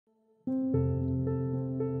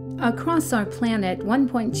Across our planet,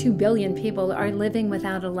 1.2 billion people are living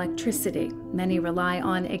without electricity. Many rely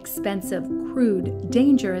on expensive, crude,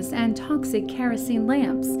 dangerous, and toxic kerosene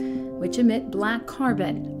lamps, which emit black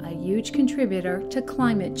carbon, a huge contributor to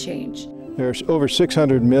climate change. There's over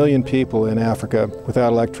 600 million people in Africa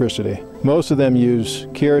without electricity. Most of them use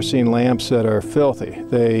kerosene lamps that are filthy.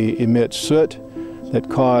 They emit soot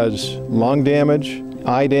that cause lung damage,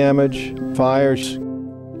 eye damage, fires.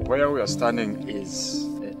 Where we are standing is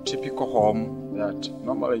a typical home that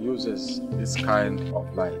normally uses this kind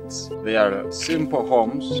of lights. They are simple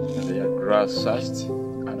homes, they are grass thatched,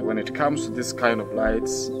 and when it comes to this kind of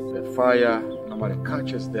lights, the fire normally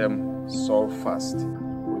catches them so fast.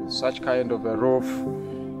 With such kind of a roof,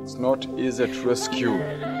 it's not easy to rescue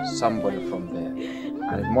somebody from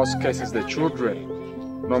there. And in most cases, the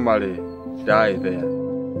children normally die there.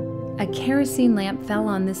 A kerosene lamp fell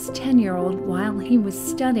on this 10-year-old while he was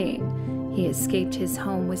studying. He escaped his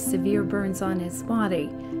home with severe burns on his body.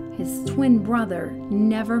 His twin brother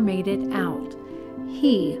never made it out.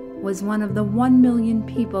 He was one of the 1 million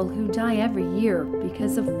people who die every year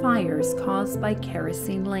because of fires caused by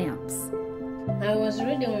kerosene lamps. I was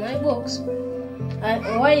reading my books, and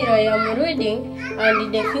while I am reading,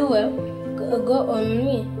 and the fuel go on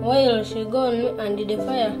me, while she go on me, and the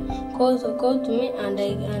fire call to me, and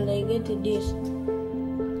I get this.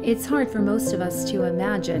 It's hard for most of us to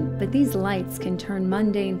imagine, but these lights can turn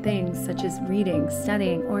mundane things such as reading,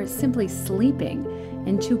 studying, or simply sleeping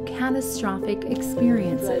into catastrophic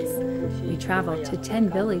experiences. We traveled to 10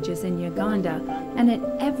 villages in Uganda, and at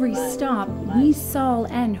every stop, we saw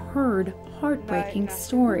and heard heartbreaking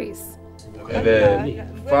stories. The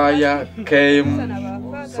fire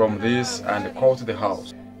came from this and caught the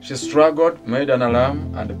house. She struggled, made an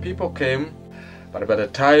alarm, and the people came, but by the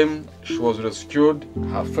time she was rescued,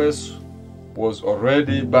 her face was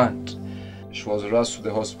already burnt. She was rushed to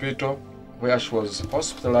the hospital, where she was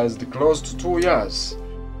hospitalized close to 2 years.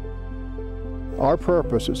 Our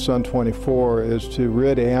purpose at Sun24 is to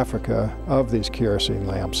rid Africa of these kerosene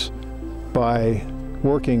lamps by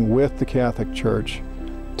working with the Catholic Church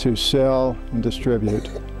to sell and distribute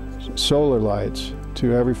solar lights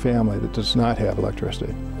to every family that does not have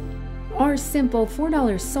electricity. Our simple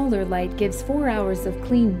 $4 solar light gives 4 hours of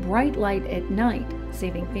clean, bright light at night,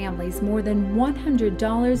 saving families more than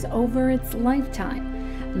 $100 over its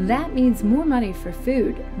lifetime. That means more money for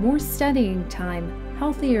food, more studying time,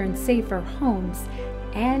 healthier and safer homes,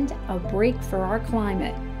 and a break for our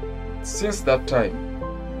climate. Since that time,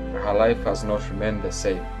 her life has not remained the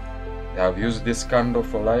same. They have used this candle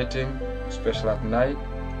for lighting, especially at night,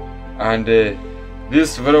 and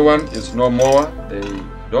this very one is no more. They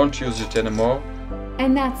don't use it anymore.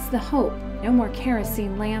 And that's the hope. No more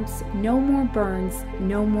kerosene lamps, no more burns,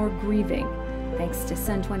 no more grieving. Thanks to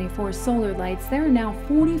Sun24 solar lights, there are now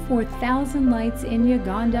 44,000 lights in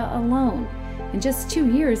Uganda alone. In just 2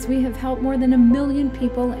 years, we have helped more than 1 million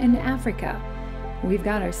people in Africa. We've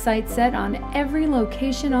got our sights set on every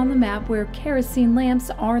location on the map where kerosene lamps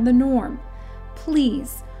are the norm.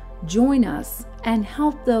 Please join us and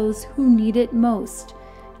help those who need it most.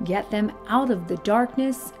 Get them out of the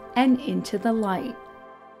darkness and into the light.